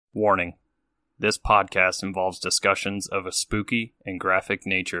Warning: this podcast involves discussions of a spooky and graphic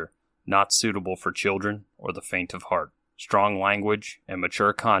nature, not suitable for children or the faint of heart. Strong language and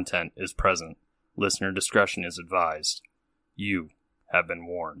mature content is present. Listener discretion is advised. You have been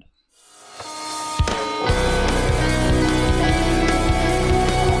warned.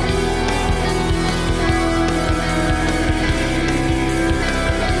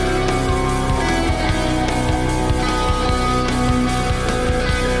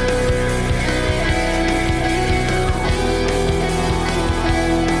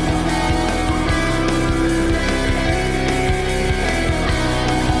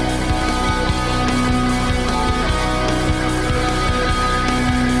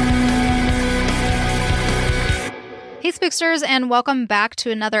 Hey Spooksters, and welcome back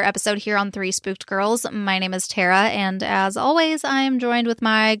to another episode here on Three Spooked Girls. My name is Tara, and as always, I am joined with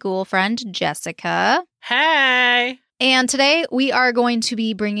my ghoul friend, Jessica. Hey! And today, we are going to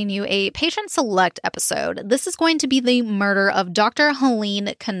be bringing you a patron select episode. This is going to be the murder of Dr.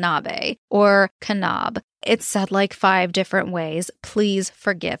 Helene Knabe, or Knabe. It's said like 5 different ways. Please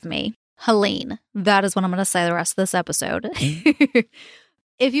forgive me. Helene. That is what I'm going to say the rest of this episode.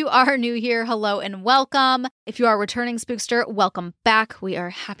 If you are new here, hello and welcome. If you are returning Spookster, welcome back. We are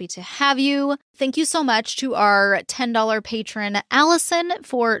happy to have you. Thank you so much to our $10 patron, Allison,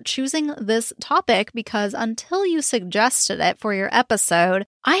 for choosing this topic because until you suggested it for your episode,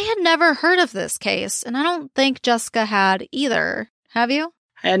 I had never heard of this case, and I don't think Jessica had either. Have you?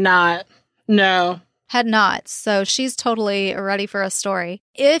 Had not. No. Had not, so she's totally ready for a story.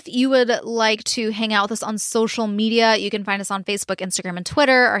 If you would like to hang out with us on social media, you can find us on Facebook, Instagram, and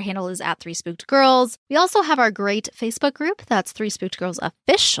Twitter. Our handle is @3spookedgirls. We also have our great Facebook group, that's 3 Spooked Girls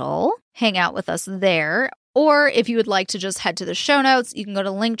Official. Hang out with us there. Or if you would like to just head to the show notes, you can go to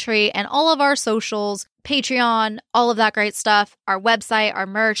Linktree and all of our socials, Patreon, all of that great stuff. Our website, our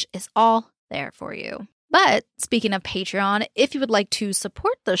merch is all there for you. But speaking of Patreon, if you would like to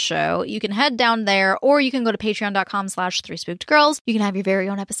support the show, you can head down there, or you can go to patreon.com/3spookedgirls. You can have your very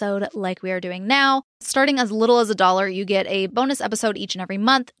own episode like we are doing now. Starting as little as $1, you get a bonus episode each and every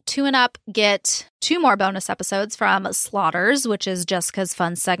month. 2 and up get 2 more bonus episodes from Slaughters, which is Jessica's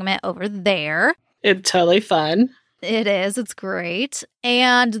fun segment over there. It's totally fun. It is. It's great.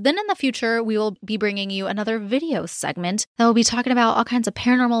 And then in the future, we will be bringing you another video segment that will be talking about all kinds of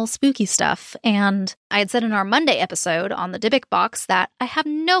paranormal, spooky stuff. And I had said in our Monday episode on the Dybbuk box that I have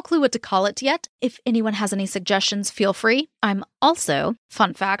no clue what to call it yet. If anyone has any suggestions, feel free. I'm also,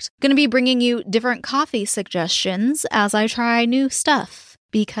 fun fact, going to be bringing you different coffee suggestions as I try new stuff.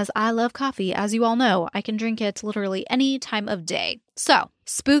 Because I love coffee, as you all know. I can drink it literally any time of day. So,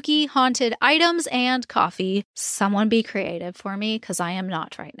 spooky, haunted items and coffee. Someone be creative for me, because I am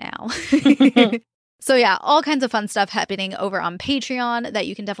not right now. So yeah, all kinds of fun stuff happening over on Patreon that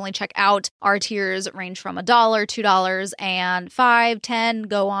you can definitely check out. Our tiers range from $1, $2, and $5, $10,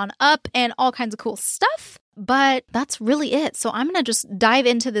 go on up, and all kinds of cool stuff. But that's really it. So I'm going to just dive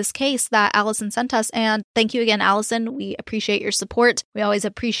into this case that Allison sent us. And thank you again, Allison. We appreciate your support. We always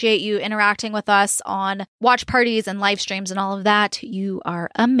appreciate you interacting with us on watch parties and live streams and all of that. You are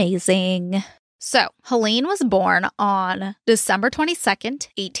amazing. So Helene was born on December 22nd,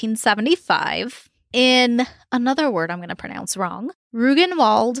 1875 in another word I'm going to pronounce wrong,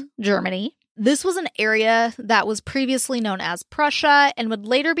 Rügenwald, Germany. This was an area that was previously known as Prussia and would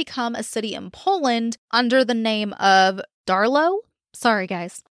later become a city in Poland under the name of Darlo. Sorry,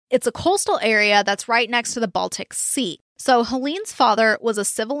 guys. It's a coastal area that's right next to the Baltic Sea. So Helene's father was a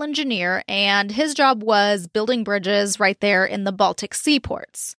civil engineer, and his job was building bridges right there in the Baltic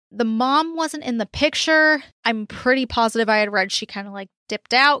seaports. The mom wasn't in the picture. I'm pretty positive I had read she kind of like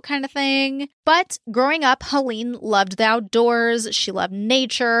dipped out kind of thing. But growing up, Helene loved the outdoors. She loved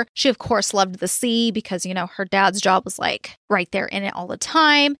nature. She, of course, loved the sea because, you know, her dad's job was like right there in it all the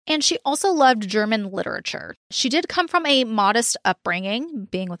time. And she also loved German literature. She did come from a modest upbringing,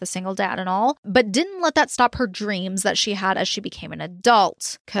 being with a single dad and all, but didn't let that stop her dreams that she had as she became an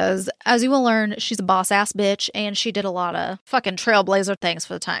adult. Because, as you will learn, she's a boss-ass bitch, and she did a lot of fucking trailblazer things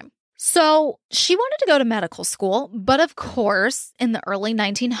for the time. So she wanted to go to medical school, but of course, in the early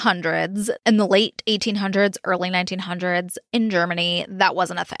 1900s, in the late 1800s, early 1900s, in Germany, that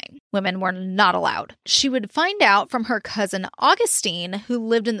wasn't a thing. Women were not allowed. She would find out from her cousin Augustine, who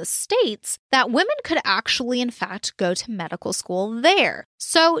lived in the States, that women could actually, in fact, go to medical school there.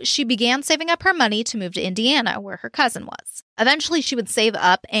 So she began saving up her money to move to Indiana, where her cousin was. Eventually, she would save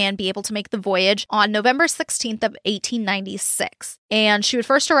up and be able to make the voyage on November 16th of 1896. And she would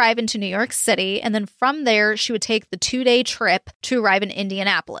first arrive into New York City, and then from there, she would take the 2-day trip to arrive in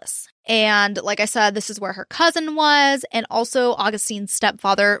Indianapolis. And like I said, this is where her cousin was, and also Augustine's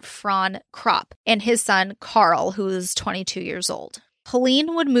stepfather, Franz Kropp, and his son, Carl, who was 22 years old.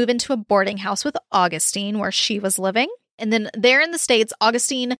 Helene would move into a boarding house with Augustine, where she was living. And then there in the States,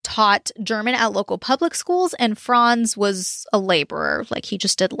 Augustine taught German at local public schools, and Franz was a laborer. Like, he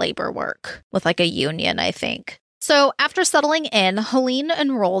just did labor work with like a union, I think. So after settling in, Helene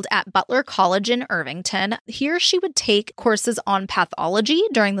enrolled at Butler College in Irvington. Here she would take courses on pathology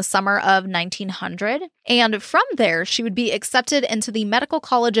during the summer of 1900. And from there, she would be accepted into the Medical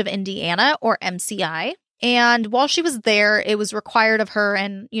College of Indiana, or MCI. And while she was there, it was required of her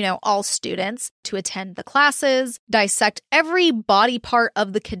and, all students to attend the classes, dissect every body part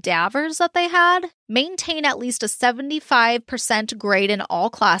of the cadavers that they had, maintain at least a 75% grade in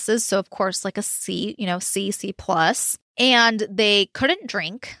all classes. So, of course, like a C, C+. And they couldn't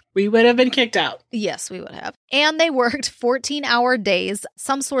drink. We would have been kicked out. Yes, we would have. And they worked 14-hour days.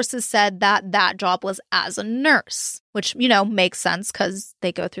 Some sources said that job was as a nurse, which, makes sense because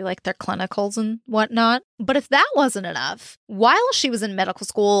they go through like their clinicals and whatnot. But if that wasn't enough, while she was in medical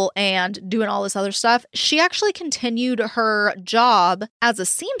school and doing all this other stuff, she actually continued her job as a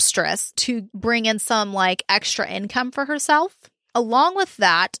seamstress to bring in some like extra income for herself. Along with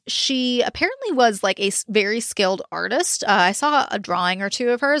that, she apparently was like a very skilled artist. I saw a drawing or two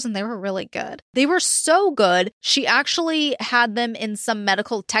of hers and they were really good. They were so good, she actually had them in some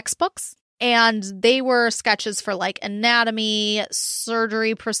medical textbooks. And they were sketches for like anatomy,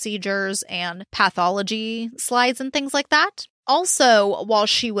 surgery procedures, and pathology slides and things like that. Also, while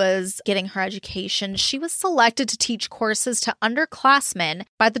she was getting her education, she was selected to teach courses to underclassmen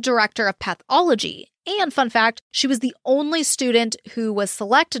by the director of pathology. And fun fact, she was the only student who was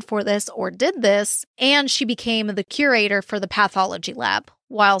selected for this or did this, and she became the curator for the pathology lab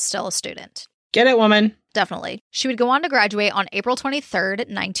while still a student. Get it, woman. Definitely. She would go on to graduate on April 23rd,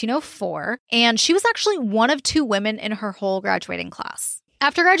 1904, and she was actually one of 2 women in her whole graduating class.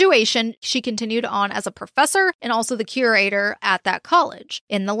 After graduation, she continued on as a professor and also the curator at that college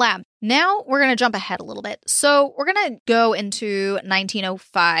in the lab. Now we're going to jump ahead a little bit. So we're going to go into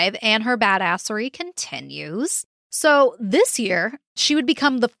 1905 and her badassery continues. So this year, she would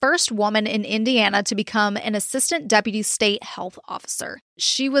become the first woman in Indiana to become an assistant deputy state health officer.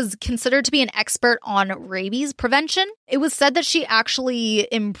 She was considered to be an expert on rabies prevention. It was said that she actually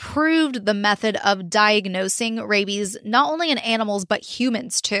improved the method of diagnosing rabies, not only in animals, but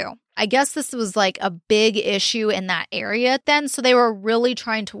humans too. I guess this was like a big issue in that area then, so they were really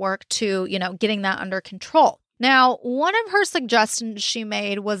trying to work to, getting that under control. Now, one of her suggestions she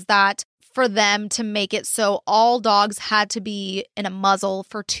made was that for them to make it so all dogs had to be in a muzzle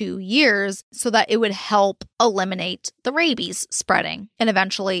for 2 years so that it would help eliminate the rabies spreading and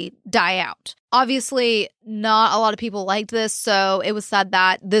eventually die out. Obviously, not a lot of people liked this, so it was said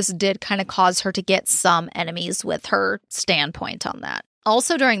that this did kind of cause her to get some enemies with her standpoint on that.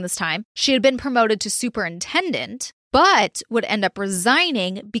 Also during this time, she had been promoted to superintendent, but would end up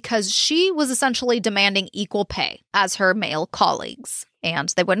resigning because she was essentially demanding equal pay as her male colleagues. And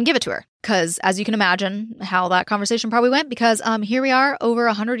they wouldn't give it to her. Because as you can imagine how that conversation probably went, because here we are over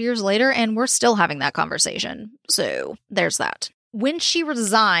 100 years later and we're still having that conversation. So there's that. When she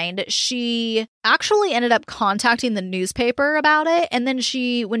resigned, she actually ended up contacting the newspaper about it. And then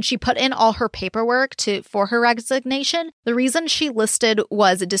when she put in all her paperwork for her resignation, the reason she listed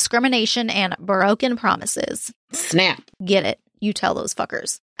was discrimination and broken promises. Snap. Get it. You tell those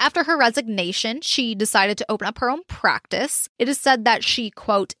fuckers. After her resignation, she decided to open up her own practice. It is said that she,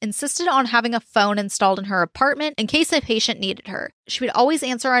 quote, insisted on having a phone installed in her apartment in case a patient needed her. She would always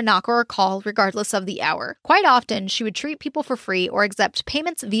answer a knock or a call regardless of the hour. Quite often, she would treat people for free or accept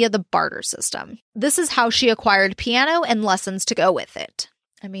payments via the barter system. This is how she acquired piano and lessons to go with it.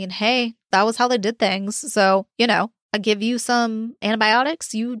 I mean, hey, that was how they did things. So, I give you some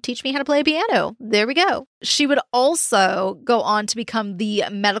antibiotics, you teach me how to play piano. There we go. She would also go on to become the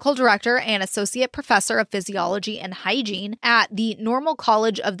medical director and associate professor of physiology and hygiene at the Normal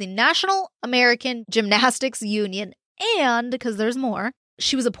College of the National American Gymnastics Union. And, because there's more,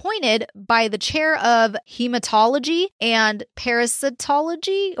 she was appointed by the chair of hematology and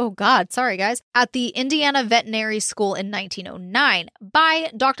parasitology, at the Indiana Veterinary School in 1909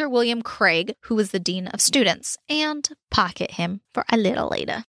 by Dr. William Craig, who was the dean of students, and pocket him for a little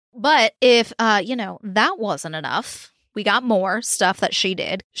later. But if, that wasn't enough, we got more stuff that she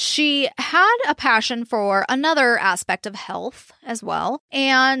did. She had a passion for another aspect of health as well,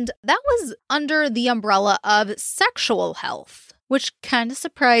 and that was under the umbrella of sexual health, which kind of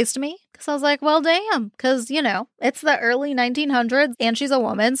surprised me. So I was like, well, damn, because, it's the early 1900s and she's a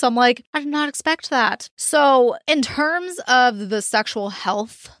woman. So I'm like, I did not expect that. So in terms of the sexual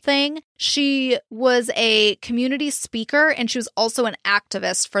health thing, she was a community speaker and she was also an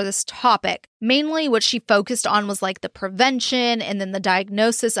activist for this topic. Mainly what she focused on was like the prevention and then the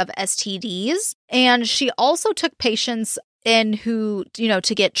diagnosis of STDs. And she also took patients in who,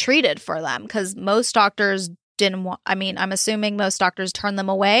 to get treated for them because most doctors didn't want, I'm assuming most doctors turn them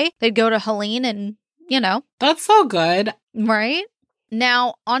away. They'd go to Helene and, That's so good. Right?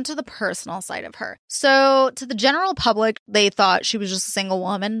 Now, onto the personal side of her. So, to the general public, they thought she was just a single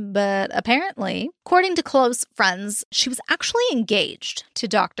woman, but apparently, according to close friends, she was actually engaged to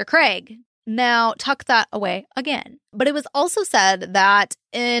Dr. Craig. Now, tuck that away again. But it was also said that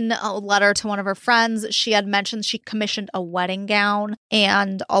in a letter to one of her friends, she had mentioned she commissioned a wedding gown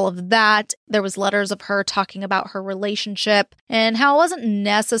and all of that. There was letters of her talking about her relationship and how it wasn't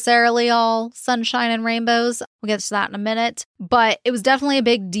necessarily all sunshine and rainbows. We'll get to that in a minute. But it was definitely a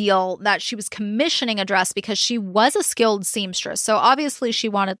big deal that she was commissioning a dress because she was a skilled seamstress. So obviously she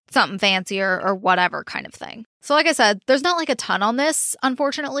wanted something fancier or whatever kind of thing. So like I said, there's not like a ton on this,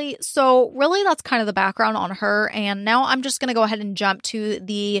 unfortunately. So really that's kind of the background on her. And now I'm just going to go ahead and jump to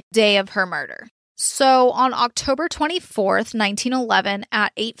the day of her murder. So on October 24th, 1911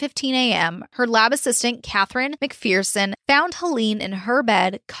 at 8:15 a.m., her lab assistant, Catherine McPherson, found Helene in her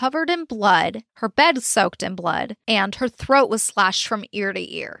bed covered in blood, her bed soaked in blood, and her throat was slashed from ear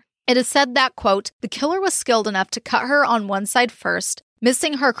to ear. It is said that, quote, the killer was skilled enough to cut her on one side first,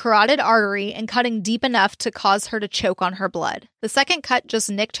 missing her carotid artery and cutting deep enough to cause her to choke on her blood. The second cut just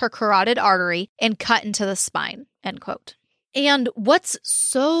nicked her carotid artery and cut into the spine, end quote. And what's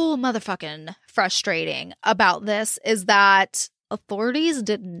so motherfucking frustrating about this is that authorities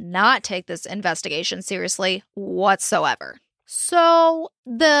did not take this investigation seriously whatsoever. So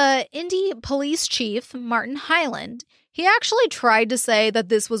the Indy police chief, Martin Hyland, he actually tried to say that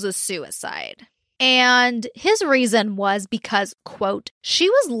this was a suicide. And his reason was because, quote, she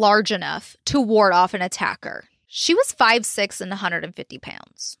was large enough to ward off an attacker. She was 5'6" and 150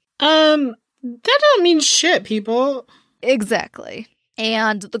 pounds. That don't mean shit, people. Exactly.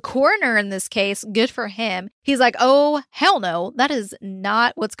 And the coroner in this case, good for him, he's like, oh, hell no, that is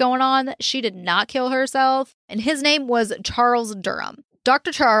not what's going on. She did not kill herself. And his name was Charles Durham.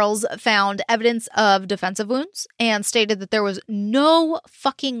 Dr. Charles found evidence of defensive wounds and stated that there was no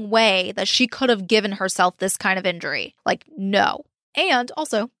fucking way that she could have given herself this kind of injury. Like, no. And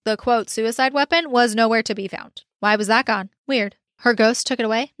also, the quote, suicide weapon was nowhere to be found. Why was that gone? Weird. Her ghost took it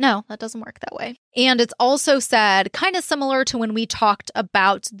away? No, that doesn't work that way. And it's also said, kind of similar to when we talked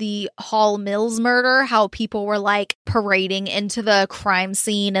about the Hall Mills murder, how people were like parading into the crime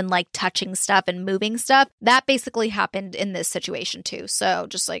scene and like touching stuff and moving stuff. That basically happened in this situation too. So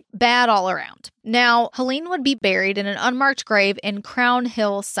just like bad all around. Now, Helene would be buried in an unmarked grave in Crown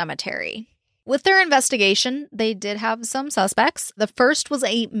Hill Cemetery. With their investigation, they did have some suspects. The first was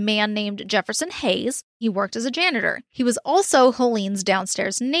a man named Jefferson Hayes. He worked as a janitor. He was also Helene's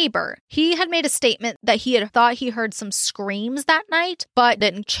downstairs neighbor. He had made a statement that he had thought he heard some screams that night, but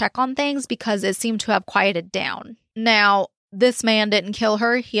didn't check on things because it seemed to have quieted down. Now, this man didn't kill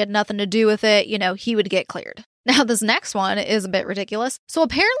her. He had nothing to do with it. He would get cleared. Now, this next one is a bit ridiculous. So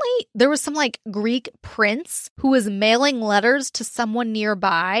apparently there was some Greek prince who was mailing letters to someone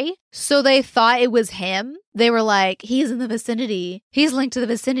nearby. So they thought it was him. They were like, he's in the vicinity. He's linked to the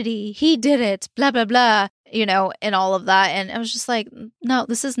vicinity. He did it. Blah, blah, blah. And all of that. And I was just like, no,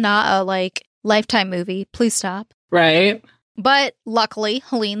 this is not a Lifetime movie. Please stop. Right. But luckily,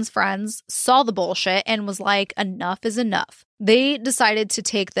 Helene's friends saw the bullshit and was like, enough is enough. They decided to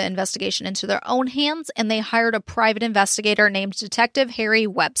take the investigation into their own hands, and they hired a private investigator named Detective Harry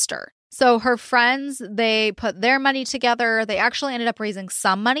Webster. So her friends, they put their money together. They actually ended up raising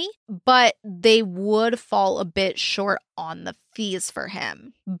some money, but they would fall a bit short on the fees for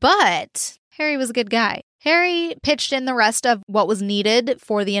him. But Harry was a good guy. Harry pitched in the rest of what was needed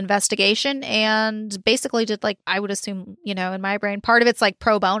for the investigation and basically did I would assume, in my brain, part of it's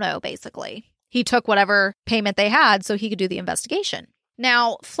pro bono, basically. He took whatever payment they had so he could do the investigation.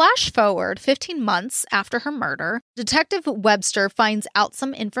 Now, flash forward 15 months after her murder, Detective Webster finds out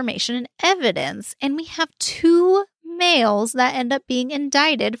some information and evidence, and we have two males that end up being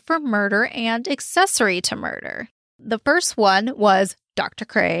indicted for murder and accessory to murder. The first one was Dr.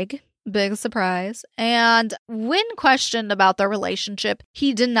 Craig, Big surprise. And when questioned about their relationship,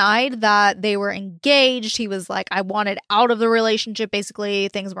 he denied that they were engaged. He was like, I wanted out of the relationship. Basically,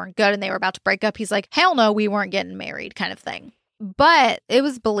 things weren't good and they were about to break up. He's like, hell no, we weren't getting married kind of thing. But it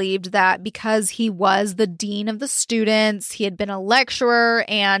was believed that because he was the dean of the students, he had been a lecturer,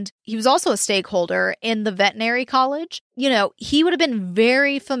 and he was also a stakeholder in the veterinary college, he would have been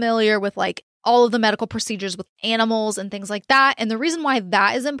very familiar with like all of the medical procedures with animals and things like that. And the reason why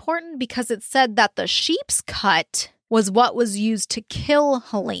that is important, because it said that the sheep's cut was what was used to kill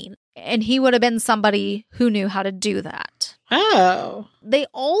Helene. And he would have been somebody who knew how to do that. Oh. They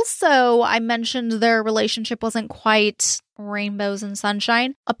also, I mentioned their relationship wasn't quite rainbows and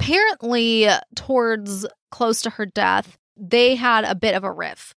sunshine. Apparently, towards close to her death, they had a bit of a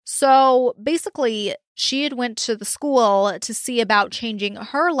riff. So basically, she had went to the school to see about changing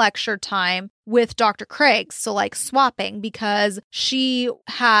her lecture time with Dr. Craig's. So like swapping, because she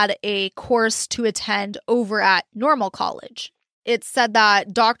had a course to attend over at normal college. It said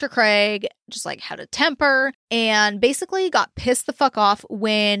that Dr. Craig just like had a temper and basically got pissed the fuck off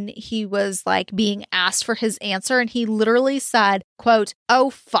when he was like being asked for his answer. And he literally said, quote, "Oh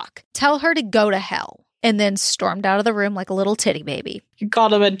fuck, tell her to go to hell." And then stormed out of the room like a little titty baby. You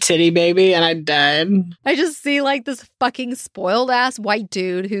called him a titty baby and I died. I just see like this fucking spoiled ass white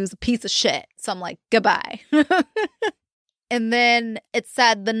dude who's a piece of shit. So I'm like, goodbye. And then it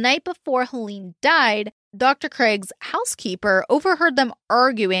said the night before Helene died, Dr. Craig's housekeeper overheard them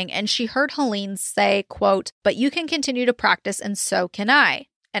arguing, and she heard Helene say, quote, "But you can continue to practice and so can I,"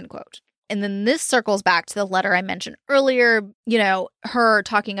 end quote. And then this circles back to the letter I mentioned earlier, her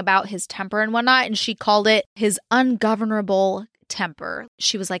talking about his temper and whatnot, and she called it his ungovernable temper.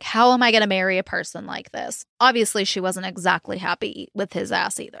 She was like, how am I going to marry a person like this? Obviously, she wasn't exactly happy with his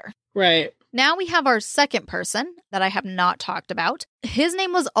ass either. Right. Now we have our second person that I have not talked about. His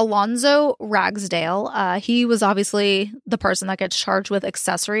name was Alonzo Ragsdale. He was obviously the person that gets charged with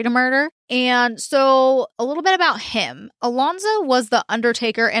accessory to murder. And so a little bit about him. Alonzo was the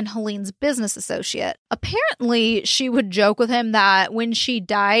undertaker and Helene's business associate. Apparently, she would joke with him that when she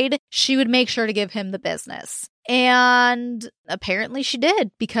died, she would make sure to give him the business. And apparently she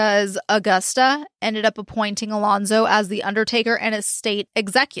did, because Augusta ended up appointing Alonzo as the undertaker and estate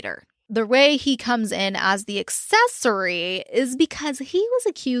executor. The way he comes in as the accessory is because he was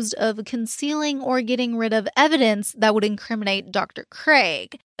accused of concealing or getting rid of evidence that would incriminate Dr.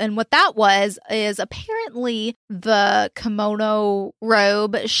 Craig. And what that was is apparently the kimono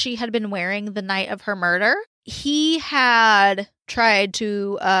robe she had been wearing the night of her murder. He had tried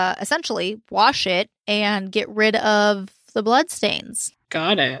to essentially wash it and get rid of the bloodstains.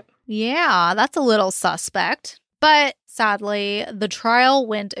 Got it. Yeah, that's a little suspect. But sadly, the trial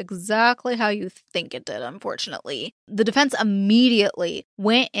went exactly how you think it did, unfortunately. The defense immediately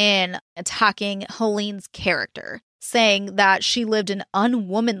went in attacking Helene's character, saying that she lived an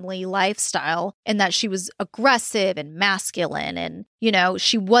unwomanly lifestyle and that she was aggressive and masculine and,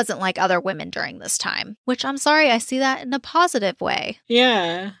 she wasn't like other women during this time. Which, I'm sorry, I see that in a positive way.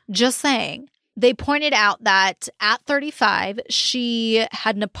 Yeah. Just saying. They pointed out that at 35, she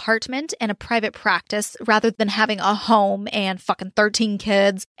had an apartment and a private practice rather than having a home and fucking 13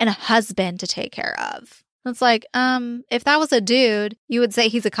 kids and a husband to take care of. It's like, if that was a dude, you would say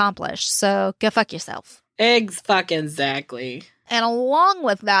he's accomplished, so go fuck yourself. Exactly. And along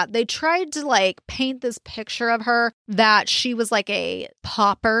with that, they tried to paint this picture of her that she was like a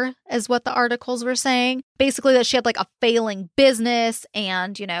pauper, is what the articles were saying. Basically that she had a failing business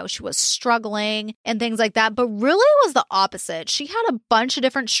and, she was struggling and things like that. But really it was the opposite. She had a bunch of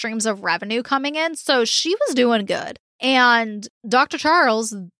different streams of revenue coming in, so she was doing good. And Dr.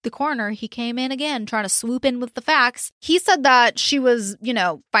 Charles, the coroner, he came in again trying to swoop in with the facts. He said that she was,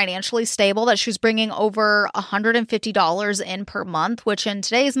 financially stable, that she was bringing over $150 in per month, which in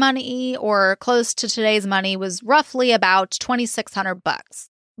today's money or close to today's money was roughly about $2,600.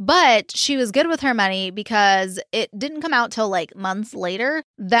 But she was good with her money because it didn't come out till months later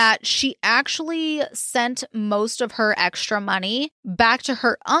that she actually sent most of her extra money back to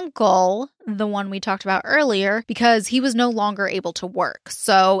her uncle, the one we talked about earlier, because he was no longer able to work.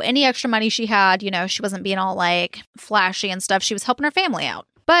 So any extra money she had, she wasn't being all flashy and stuff. She was helping her family out.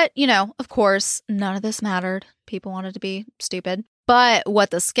 But, of course, none of this mattered. People wanted to be stupid. But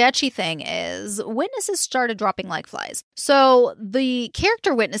what the sketchy thing is, witnesses started dropping like flies. So the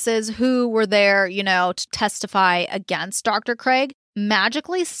character witnesses who were there, to testify against Dr. Craig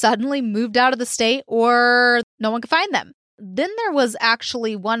magically suddenly moved out of the state or no one could find them. Then there was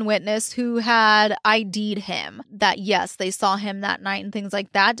actually one witness who had ID'd him that, yes, they saw him that night and things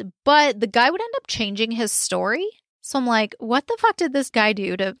like that. But the guy would end up changing his story. So I'm like, what the fuck did this guy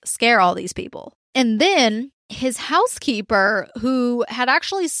do to scare all these people? And then his housekeeper, who had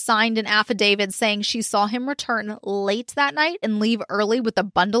actually signed an affidavit saying she saw him return late that night and leave early with a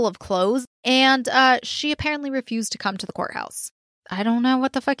bundle of clothes, and she apparently refused to come to the courthouse. I don't know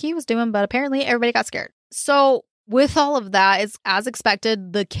what the fuck he was doing, but apparently everybody got scared. So with all of that, it's as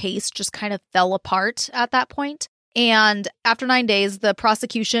expected, the case just kind of fell apart at that point. And after 9 days, the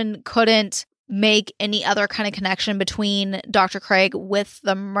prosecution couldn't make any other kind of connection between Dr. Craig with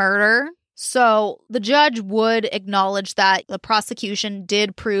the murder. So the judge would acknowledge that the prosecution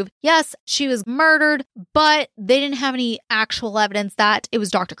did prove, yes, she was murdered, but they didn't have any actual evidence that it was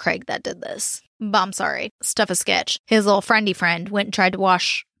Dr. Craig that did this. But I'm sorry, stuff is sketch. His little friendy friend went and tried to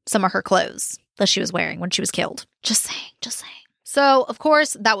wash some of her clothes that she was wearing when she was killed. Just saying. So, of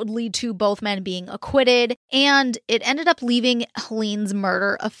course, that would lead to both men being acquitted, and it ended up leaving Helene's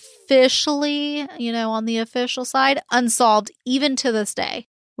murder officially, on the official side, unsolved even to this day,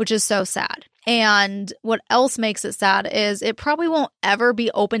 which is so sad. And what else makes it sad is it probably won't ever be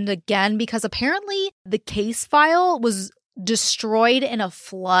opened again because apparently the case file was destroyed in a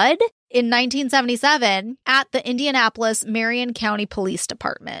flood in 1977 at the Indianapolis Marion County Police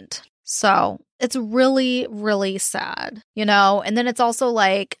Department. So it's really, really sad, And then it's also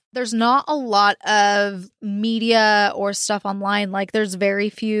like there's not a lot of media or stuff online. Like there's very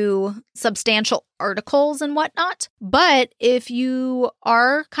few substantial articles and whatnot. But if you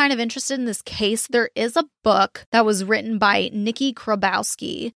are kind of interested in this case, there is a book that was written by Nikki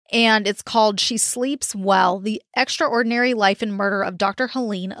Krabowski, and it's called She Sleeps Well, The Extraordinary Life and Murder of Dr.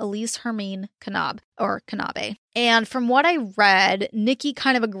 Helene Elise Hermine Knabe. And from what I read, Nikki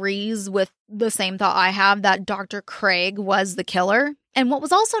kind of agrees with the same thought I have, that Dr. Craig was the killer. And what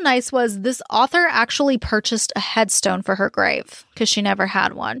was also nice was this author actually purchased a headstone for her grave because she never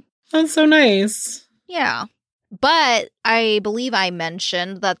had one. That's so nice. Yeah. But I believe I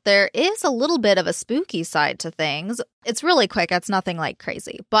mentioned that there is a little bit of a spooky side to things. It's really quick. It's nothing like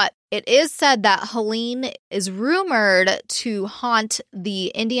crazy. But it is said that Helene is rumored to haunt the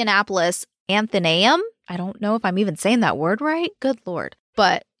Indianapolis Athenaeum. I don't know if I'm even saying that word right. Good Lord.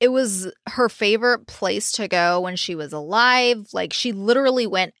 But it was her favorite place to go when she was alive. Like, she literally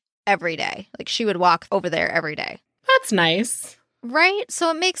went every day. Like, she would walk over there every day. That's nice. Right? So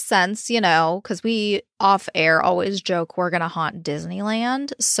it makes sense, because we off air always joke we're going to haunt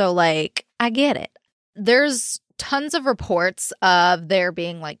Disneyland. So, like, I get it. There's tons of reports of there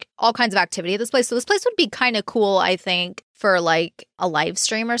being, like, all kinds of activity at this place. So this place would be kind of cool, I think, for, like, a live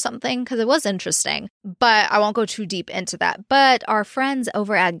stream or something, because it was interesting. But I won't go too deep into that. But our friends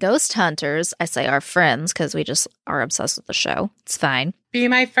over at Ghost Hunters, I say our friends because we just are obsessed with the show. It's fine. Be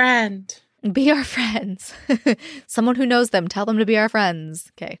my friend. Be our friends. Someone who knows them, tell them to be our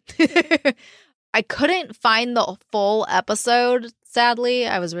friends. Okay. I couldn't find the full episode, sadly.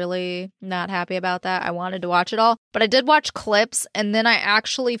 I was really not happy about that. I wanted to watch it all. But I did watch clips, and then I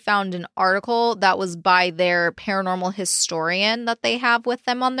actually found an article that was by their paranormal historian that they have with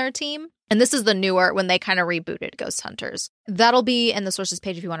them on their team. And this is the newer, when they kind of rebooted Ghost Hunters. That'll be in the sources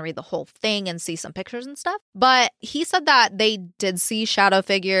page if you want to read the whole thing and see some pictures and stuff. But he said that they did see shadow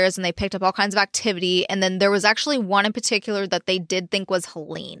figures and they picked up all kinds of activity. And then there was actually one in particular that they did think was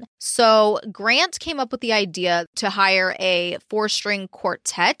Helene. So Grant came up with the idea to hire a 4-string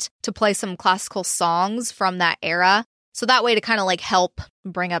quartet to play some classical songs from that era. So that way to kind of like help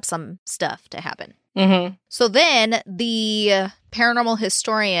bring up some stuff to happen. Mm-hmm. So then the paranormal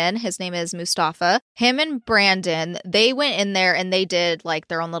historian, his name is Mustafa, him and Brandon, they went in there and they did like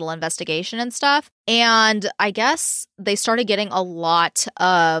their own little investigation and stuff. And I guess they started getting a lot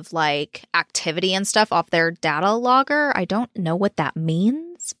of like activity and stuff off their data logger. I don't know what that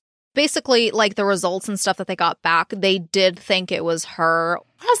means. Basically, like the results and stuff that they got back, they did think it was her.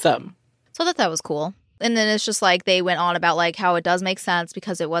 Awesome. So I thought that was cool. And then it's just like they went on about like how it does make sense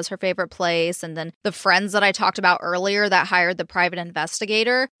because it was her favorite place. And then the friends that I talked about earlier that hired the private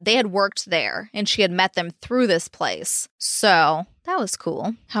investigator, they had worked there and she had met them through this place. So that was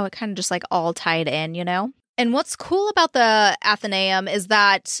cool how it kind of just like all tied in, And what's cool about the Athenaeum is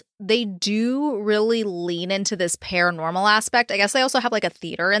that they do really lean into this paranormal aspect. I guess they also have like a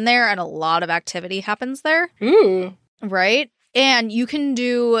theater in there and a lot of activity happens there. Ooh. Right? And you can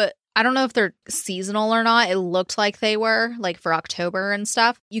do... I don't know if they're seasonal or not. It looked like they were, like for October and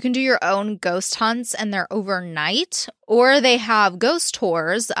stuff. You can do your own ghost hunts and they're overnight. Or they have ghost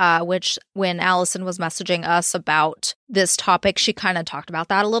tours, which when Allison was messaging us about this topic, she kind of talked about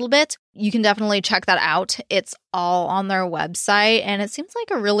that a little bit. You can definitely check that out. It's all on their website and it seems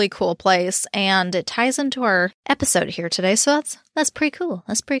like a really cool place. And it ties into our episode here today. So that's pretty cool.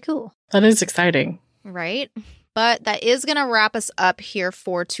 That's pretty cool. That is exciting. Right? But that is going to wrap us up here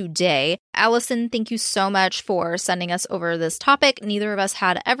for today. Allison, thank you so much for sending us over this topic. Neither of us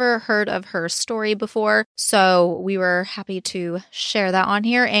had ever heard of her story before, so we were happy to share that on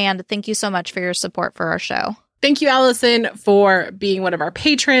here. And thank you so much for your support for our show. Thank you, Allison, for being one of our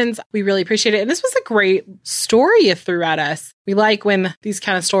patrons. We really appreciate it. And this was a great story you threw at us. We like when these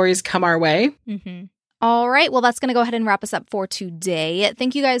kind of stories come our way. Mm-hmm. All right. Well, that's going to go ahead and wrap us up for today.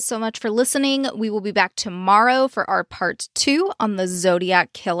 Thank you guys so much for listening. We will be back tomorrow for our part 2 on the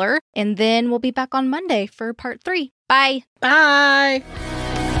Zodiac Killer. And then we'll be back on Monday for part 3. Bye. Bye.